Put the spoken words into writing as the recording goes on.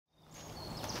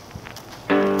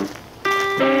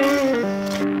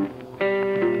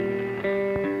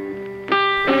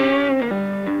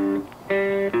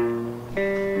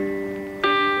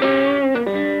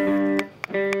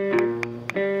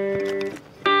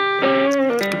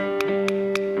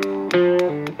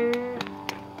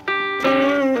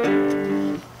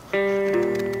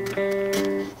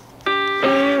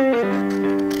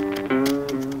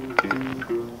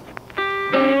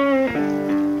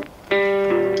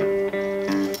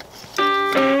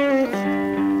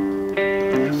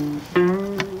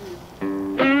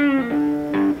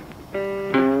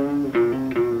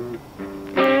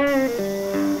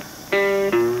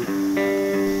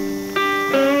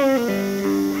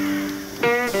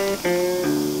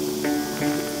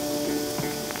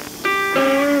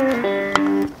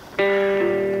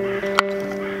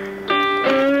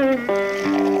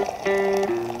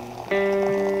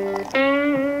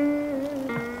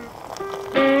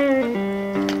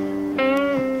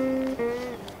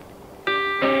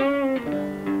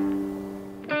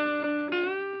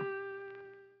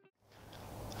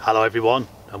Hello everyone,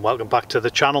 and welcome back to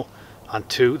the channel and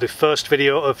to the first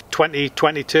video of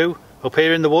 2022 up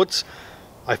here in the woods.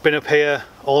 I've been up here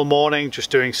all morning just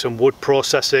doing some wood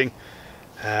processing,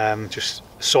 just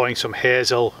sawing some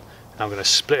hazel, and I'm going to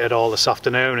split it all this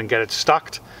afternoon and get it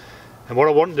stacked. And what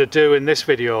I wanted to do in this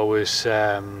video was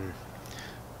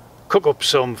cook up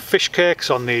some fish cakes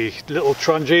on the little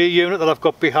Trangia unit that I've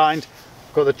got behind.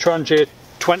 I've got the Trangia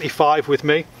 25 with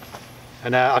me.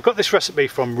 And I got this recipe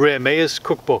from Ray Mears'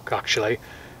 cookbook actually.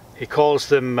 He calls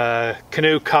them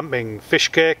canoe camping fish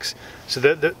cakes. So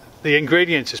the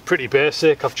ingredients is pretty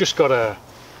basic. I've just got a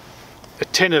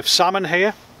tin of salmon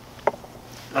here,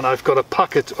 and I've got a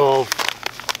packet of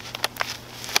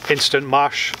instant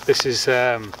mash. This is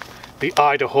the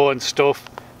Idaho and stuff,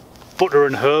 butter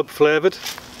and herb flavoured.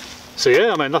 So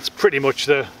yeah, I mean that's pretty much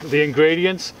the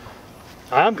ingredients.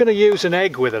 I am going to use an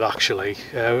egg with it actually.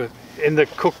 In the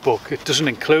cookbook it doesn't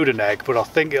include an egg, but I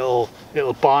think it'll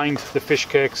bind the fish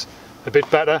cakes a bit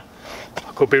better.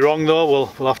 I could be wrong though,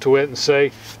 we'll have to wait and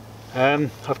see.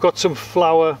 I've got some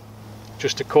flour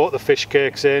just to coat the fish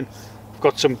cakes in. I've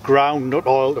got some ground nut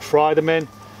oil to fry them in,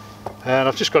 and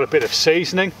I've just got a bit of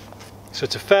seasoning. So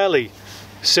it's a fairly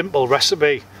simple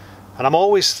recipe, and I'm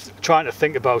always trying to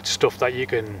think about stuff that you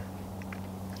can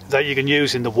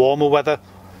use in the warmer weather,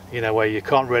 you know, where you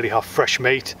can't really have fresh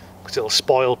meat because it'll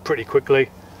spoil pretty quickly.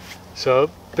 So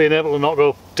being able to knock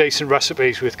up decent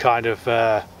recipes with kind of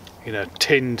you know,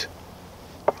 tinned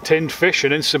fish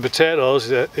and instant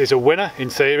potatoes is a winner in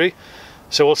theory.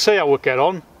 So we'll see how we get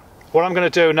on. What I'm going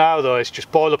to do now though is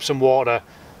just boil up some water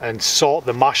and sort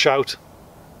the mash out.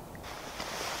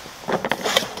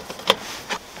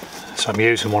 So I'm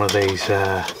using one of these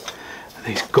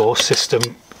Ghost System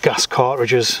gas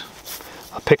cartridges.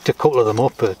 I picked a couple of them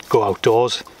up at Go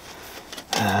Outdoors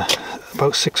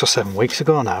about 6 or 7 weeks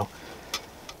ago now,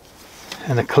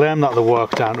 and they claim that they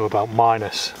work down to about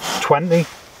 -20,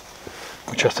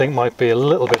 which I think might be a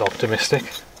little bit optimistic,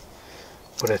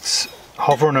 but it's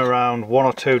hovering around 1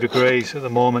 or 2 degrees at the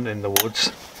moment in the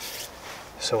woods,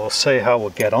 so we'll see how we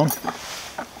get on.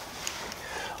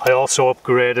 I also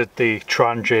upgraded the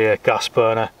Trangia gas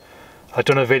burner. I'd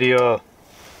done a video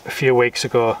a few weeks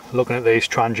ago looking at these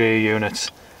Trangia units,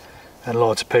 and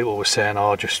loads of people were saying,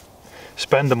 oh, just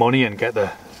spend the money and get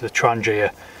the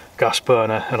Trangia gas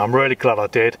burner, and I'm really glad I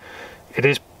did. It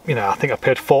is, you know, I think I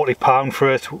paid £40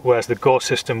 for it, whereas the Go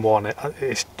System one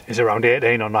is around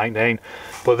 18 or 19,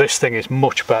 but this thing is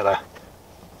much better.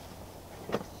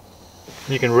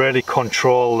 You can really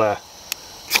control the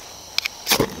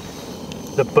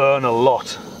burn a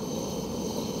lot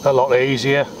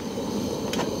easier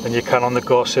than you can on the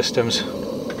Go System's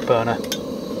burner.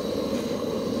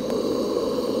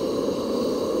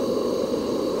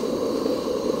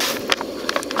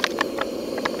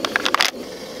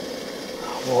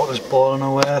 Water's boiling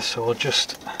away, so we'll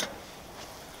just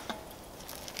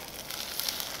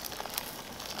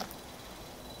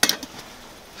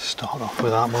start off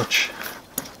with that much.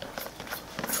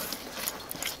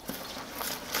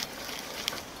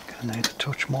 Gonna need a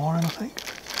touch more in, I think.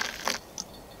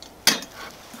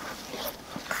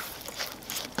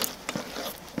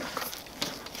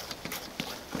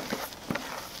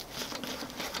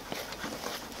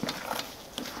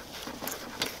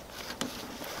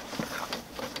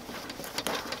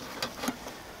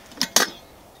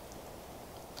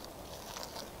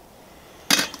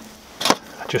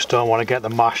 Just don't want to get the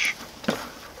mash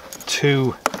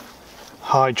too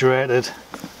hydrated.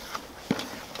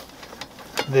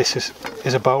 This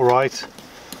is about right,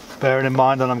 bearing in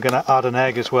mind that I'm going to add an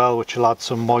egg as well, which will add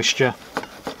some moisture.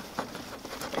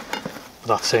 But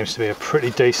that seems to be a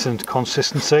pretty decent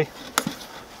consistency,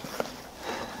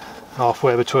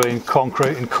 halfway between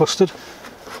concrete and custard.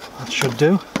 That should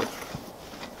do.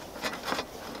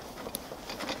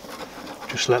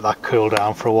 Just let that cool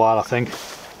down for a while, I think.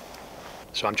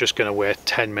 So I'm just going to wait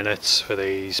 10 minutes for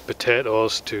these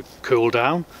potatoes to cool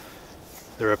down.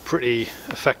 They're a pretty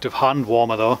effective hand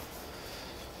warmer though.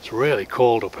 It's really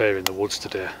cold up here in the woods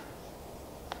today.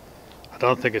 I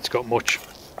don't think it's got much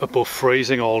above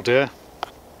freezing all day.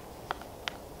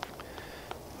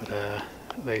 But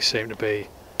they seem to be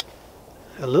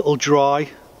a little dry,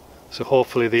 so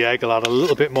hopefully the egg will add a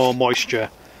little bit more moisture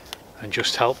and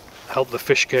just help the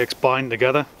fish cakes bind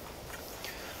together.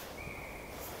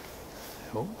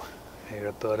 Oh, here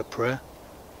a bird of prey.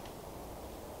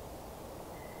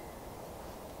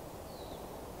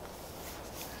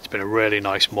 It's been a really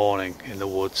nice morning in the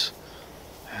woods.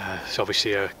 It's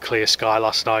obviously a clear sky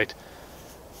last night,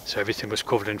 so everything was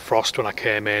covered in frost when I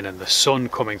came in, and the sun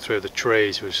coming through the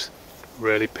trees was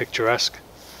really picturesque.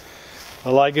 I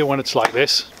like it when it's like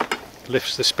this,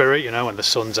 lifts the spirit, you know, when the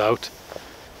sun's out.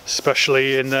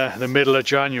 Especially in the middle of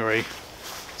January.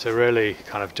 It's a really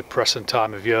kind of depressing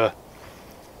time of year.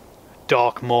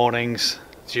 Dark mornings,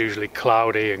 it's usually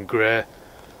cloudy and grey.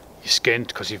 You're skint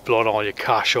because you've blown all your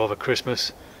cash over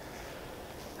Christmas.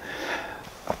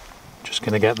 Just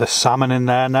going to get the salmon in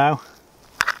there now.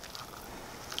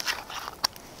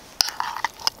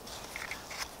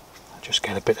 Just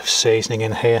get a bit of seasoning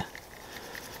in here.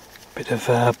 A bit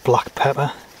of black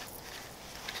pepper.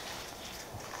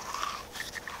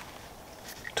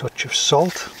 Touch of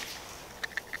salt.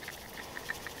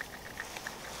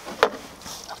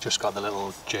 I've just got the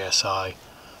little JSI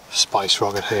spice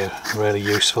rocket here, really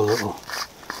useful little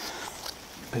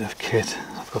bit of kit.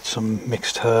 I've got some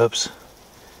mixed herbs,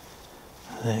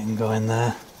 they can go in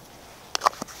there.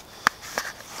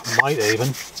 I might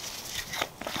even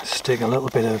stick a little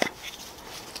bit of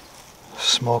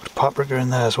smoked paprika in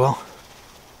there as well.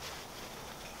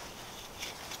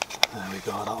 There we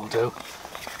go, that'll do.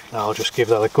 Now I'll just give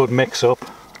that a good mix up,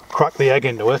 crack the egg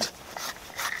into it,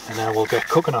 and then we'll get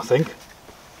cooking, I think.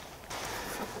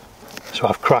 So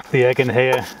I've cracked the egg in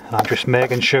here, and I'm just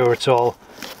making sure it's all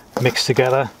mixed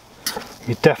together.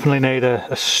 You definitely need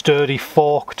a sturdy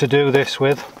fork to do this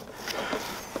with.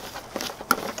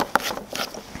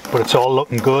 But it's all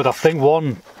looking good. I think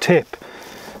one tip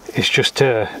is just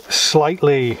to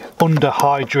slightly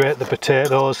underhydrate the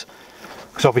potatoes,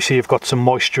 because obviously you've got some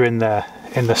moisture in there,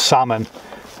 in the salmon.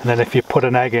 And then if you put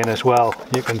an egg in as well,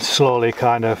 you can slowly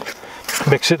kind of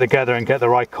mix it together and get the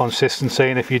right consistency.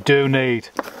 And if you do need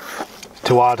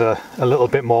to add a little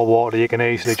bit more water, you can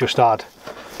easily just add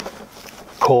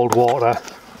cold water.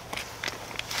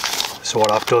 So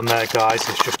what I've done there, guys,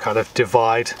 is just kind of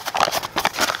divide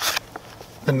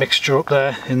the mixture up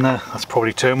there in there. That's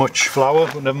probably too much flour,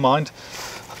 but never mind.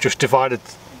 I've just divided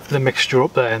the mixture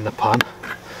up there in the pan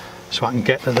so I can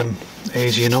get to them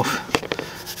easy enough.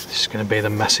 This is going to be the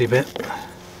messy bit.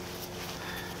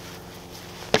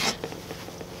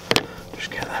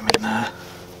 Just get them in there.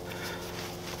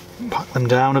 Pack them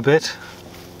down a bit.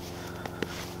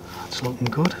 That's looking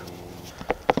good.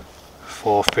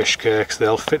 4 fish cakes,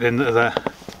 they'll fit into the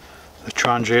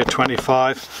Trangia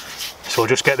 25. So we'll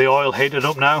just get the oil heated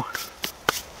up now.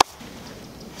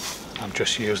 I'm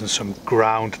just using some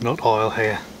ground nut oil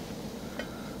here.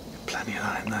 Plenty of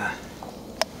that in there.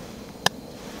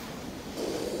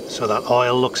 So that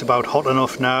oil looks about hot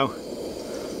enough now.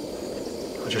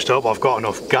 I just hope I've got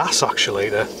enough gas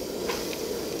actually to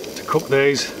cook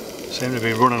these. Seem to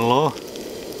be running low.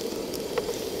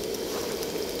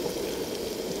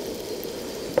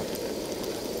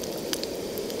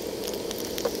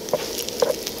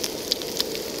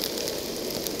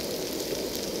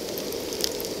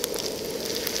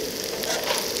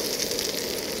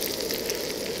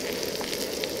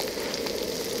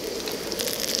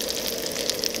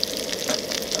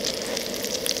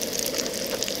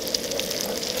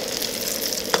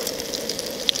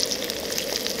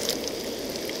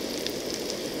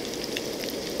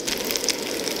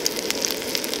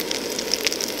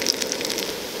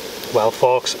 Well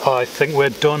folks, I think we're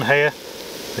done here.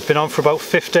 They've been on for about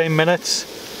 15 minutes.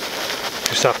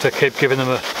 Just have to keep giving them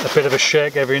a bit of a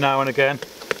shake every now and again,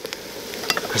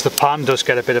 because the pan does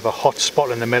get a bit of a hot spot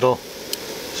in the middle.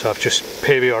 So I've just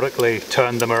periodically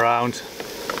turned them around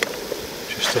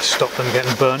just to stop them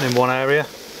getting burnt in one area.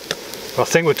 But I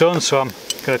think we're done, so I'm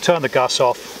going to turn the gas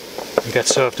off and get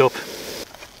served up.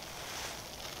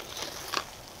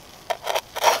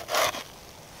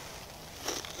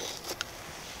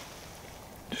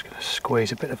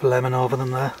 Squeeze a bit of lemon over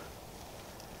them there.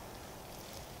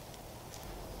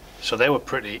 So they were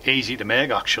pretty easy to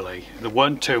make actually. They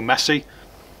weren't too messy.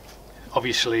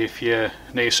 Obviously if you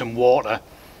need some water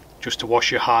just to wash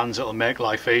your hands, it'll make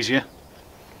life easier.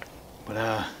 But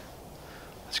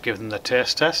let's give them the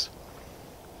taste test.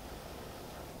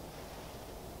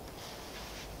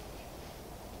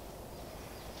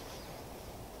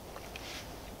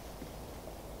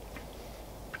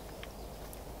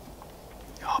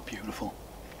 Beautiful.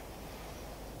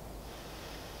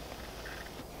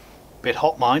 Bit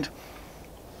hot, mind.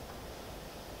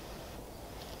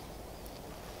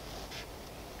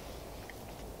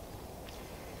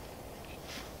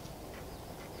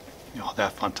 Oh, they're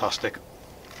fantastic.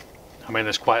 I mean,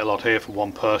 there's quite a lot here for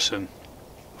one person.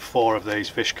 4 of these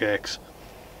fish cakes.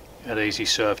 At easy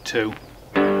serve 2.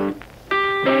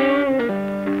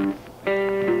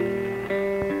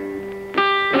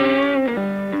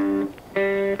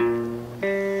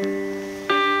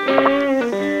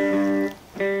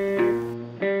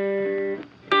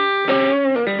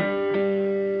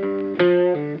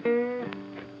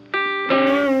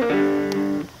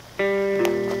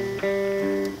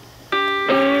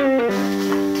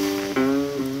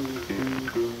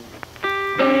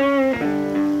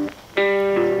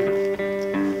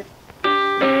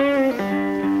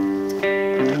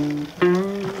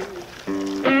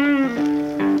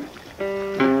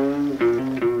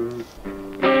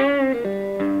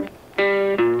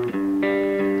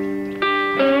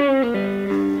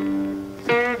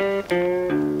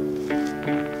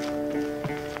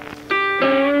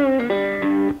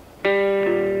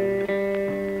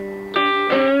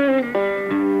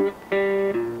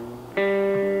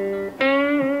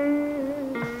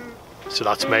 So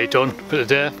that's me done for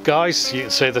today, guys. You can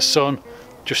see the sun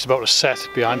just about to set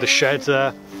behind the shed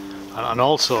there, and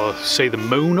also see the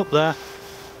moon up there.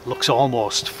 Looks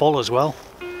almost full as well,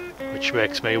 which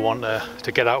makes me want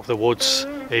to get out of the woods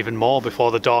even more before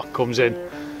the dark comes in.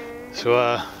 So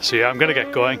yeah, I'm gonna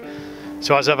get going.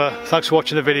 So as ever, thanks for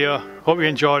watching the video. Hope you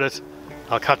enjoyed it.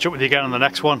 I'll catch up with you again on the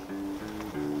next one.